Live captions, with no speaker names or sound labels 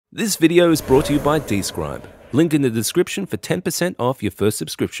This video is brought to you by Describe. Link in the description for 10% off your first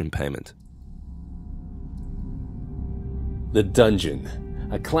subscription payment. The Dungeon,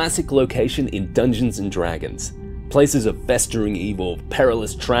 a classic location in Dungeons & Dragons. Places of festering evil,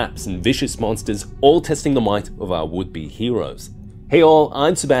 perilous traps and vicious monsters, all testing the might of our would-be heroes. Hey all,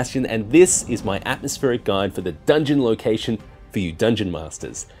 I'm Sebastian and this is my atmospheric guide for the dungeon location for you dungeon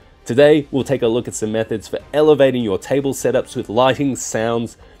masters. Today, we'll take a look at some methods for elevating your table setups with lighting,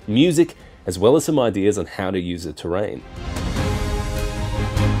 sounds, music, as well as some ideas on how to use the terrain.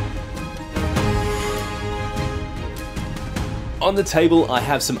 On the table, I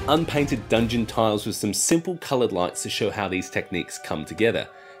have some unpainted dungeon tiles with some simple colored lights to show how these techniques come together.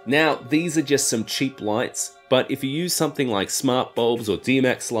 Now, these are just some cheap lights, but if you use something like smart bulbs or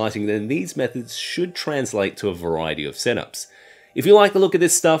DMAX lighting, then these methods should translate to a variety of setups. If you like the look of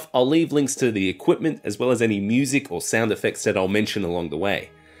this stuff, I'll leave links to the equipment as well as any music or sound effects that I'll mention along the way.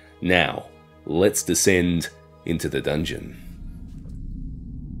 Now, let's descend into the dungeon.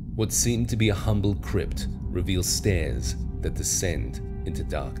 What seemed to be a humble crypt reveals stairs that descend into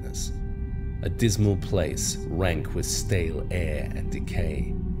darkness. A dismal place rank with stale air and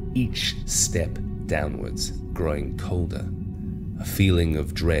decay, each step downwards growing colder, a feeling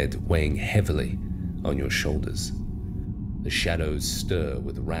of dread weighing heavily on your shoulders. The shadows stir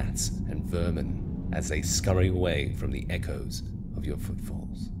with rats and vermin as they scurry away from the echoes of your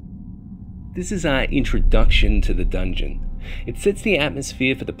footfalls. This is our introduction to the dungeon. It sets the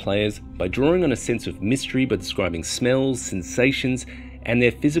atmosphere for the players by drawing on a sense of mystery by describing smells, sensations, and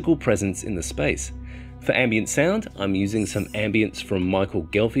their physical presence in the space. For ambient sound, I'm using some ambience from Michaël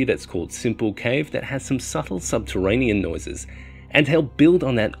Ghelfi that's called Simple Cave that has some subtle subterranean noises. And to help build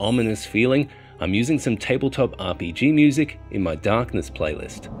on that ominous feeling, I'm using some tabletop RPG music in my Darkness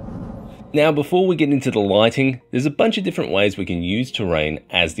playlist. Now before we get into the lighting, there's a bunch of different ways we can use terrain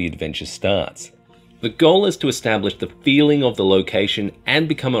as the adventure starts. The goal is to establish the feeling of the location and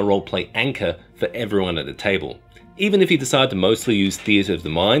become a roleplay anchor for everyone at the table. Even if you decide to mostly use theatre of the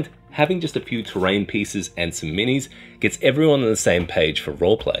mind, having just a few terrain pieces and some minis gets everyone on the same page for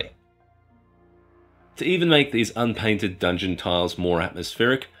roleplay. To even make these unpainted dungeon tiles more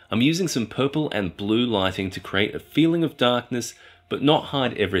atmospheric, I'm using some purple and blue lighting to create a feeling of darkness but not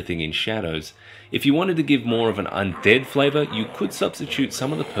hide everything in shadows. If you wanted to give more of an undead flavour, you could substitute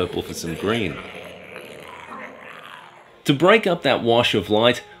some of the purple for some green. To break up that wash of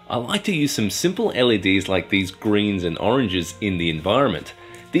light, I like to use some simple LEDs like these greens and oranges in the environment.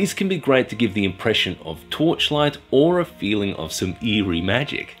 These can be great to give the impression of torchlight or a feeling of some eerie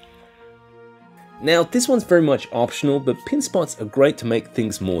magic. Now this one's very much optional, but pin spots are great to make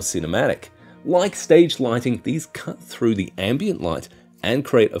things more cinematic. Like stage lighting, these cut through the ambient light and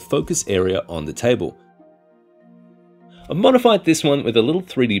create a focus area on the table. I've modified this one with a little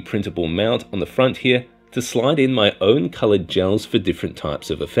 3D printable mount on the front here to slide in my own colored gels for different types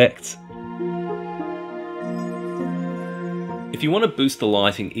of effects. If you want to boost the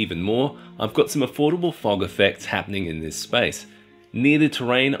lighting even more, I've got some affordable fog effects happening in this space. Near the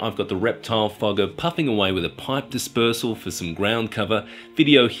terrain, I've got the reptile fogger puffing away with a pipe dispersal for some ground cover.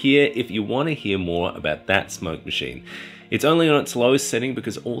 Video here if you want to hear more about that smoke machine. It's only on its lowest setting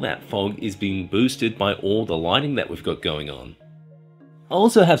because all that fog is being boosted by all the lighting that we've got going on. I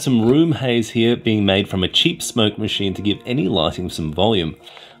also have some room haze here being made from a cheap smoke machine to give any lighting some volume.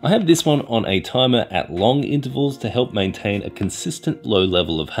 I have this one on a timer at long intervals to help maintain a consistent low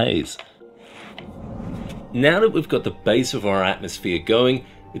level of haze. Now that we've got the base of our atmosphere going,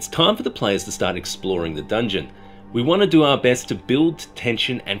 it's time for the players to start exploring the dungeon. We want to do our best to build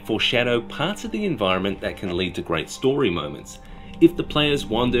tension and foreshadow parts of the environment that can lead to great story moments. If the players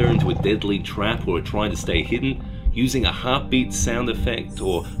wander into a deadly trap or are trying to stay hidden, using a heartbeat sound effect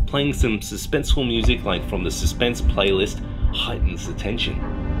or playing some suspenseful music like from the suspense playlist heightens the tension.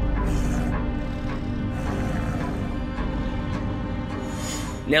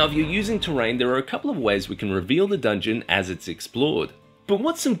 Now if you're using terrain, there are a couple of ways we can reveal the dungeon as it's explored. But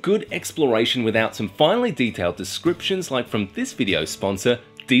what's some good exploration without some finely detailed descriptions like from this video sponsor,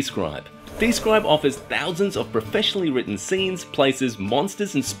 Describe. Describe offers thousands of professionally written scenes, places,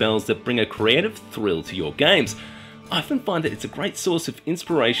 monsters and spells that bring a creative thrill to your games. I often find that it's a great source of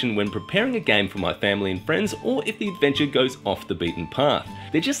inspiration when preparing a game for my family and friends or if the adventure goes off the beaten path.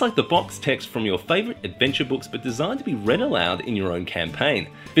 They're just like the box text from your favourite adventure books but designed to be read aloud in your own campaign.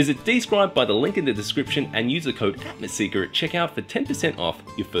 Visit Describe by the link in the description and use the code Atmoseeker at checkout for 10% off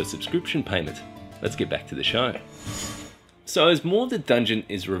your first subscription payment. Let's get back to the show. So as more of the dungeon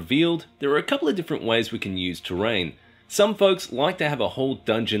is revealed, there are a couple of different ways we can use terrain. Some folks like to have a whole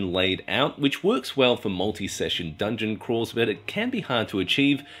dungeon laid out, which works well for multi-session dungeon crawls, but it can be hard to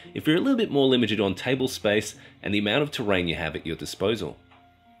achieve if you're a little bit more limited on table space and the amount of terrain you have at your disposal.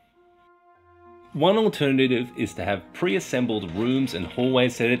 One alternative is to have pre-assembled rooms and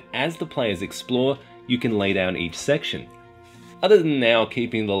hallways so that as the players explore, you can lay down each section. Other than now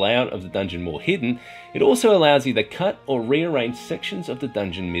keeping the layout of the dungeon more hidden, it also allows you to cut or rearrange sections of the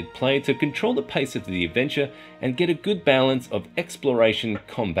dungeon mid-play to control the pace of the adventure and get a good balance of exploration,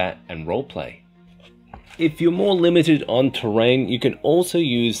 combat, and roleplay. If you're more limited on terrain, you can also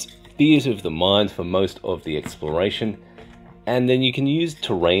use Theatre of the Mind for most of the exploration, and then you can use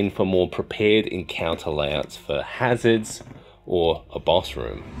terrain for more prepared encounter layouts for hazards or a boss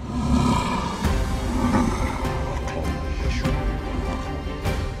room.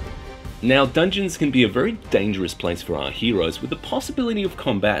 Now, dungeons can be a very dangerous place for our heroes, with the possibility of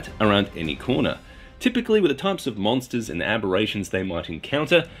combat around any corner. Typically, with the types of monsters and aberrations they might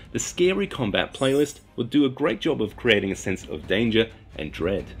encounter, the Scary Combat playlist will do a great job of creating a sense of danger and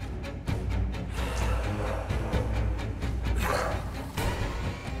dread.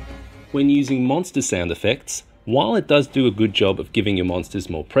 When using monster sound effects, while it does do a good job of giving your monsters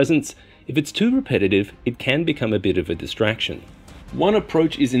more presence, if it's too repetitive, it can become a bit of a distraction. One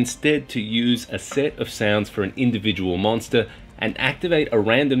approach is instead to use a set of sounds for an individual monster and activate a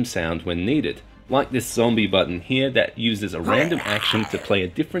random sound when needed, like this zombie button here that uses a random action to play a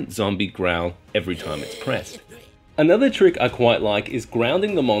different zombie growl every time it's pressed. Another trick I quite like is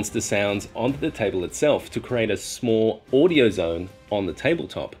grounding the monster sounds onto the table itself to create a small audio zone on the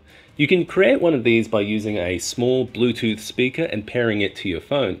tabletop. You can create one of these by using a small Bluetooth speaker and pairing it to your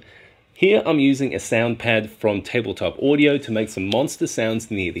phone. Here I'm using a sound pad from Tabletop Audio to make some monster sounds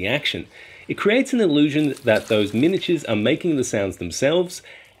near the action. It creates an illusion that those miniatures are making the sounds themselves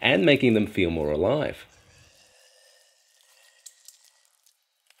and making them feel more alive.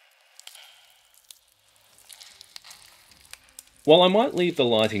 While I might leave the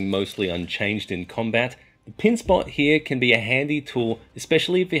lighting mostly unchanged in combat, the pin spot here can be a handy tool,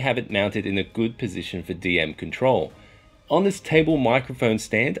 especially if you have it mounted in a good position for DM control. On this table microphone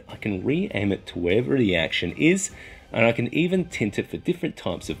stand, I can re-aim it to wherever the action is, and I can even tint it for different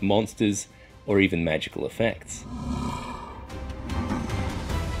types of monsters or even magical effects.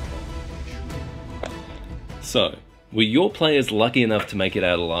 So, were your players lucky enough to make it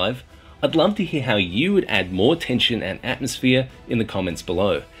out alive? I'd love to hear how you would add more tension and atmosphere in the comments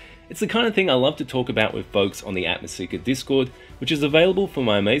below. It's the kind of thing I love to talk about with folks on the Atmoseeker Discord, which is available for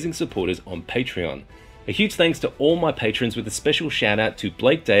my amazing supporters on Patreon. A huge thanks to all my patrons, with a special shout out to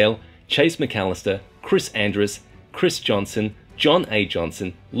Blake Dale, Chase McAllister, Chris Andrus, Chris Johnson, John A.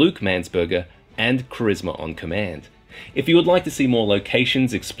 Johnson, Luke Mansberger, and Charisma on Command. If you would like to see more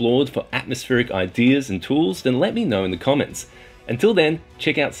locations explored for atmospheric ideas and tools, then let me know in the comments. Until then,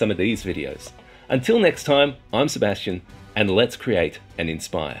 check out some of these videos. Until next time, I'm Sebastian, and let's create and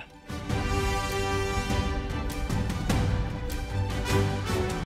inspire.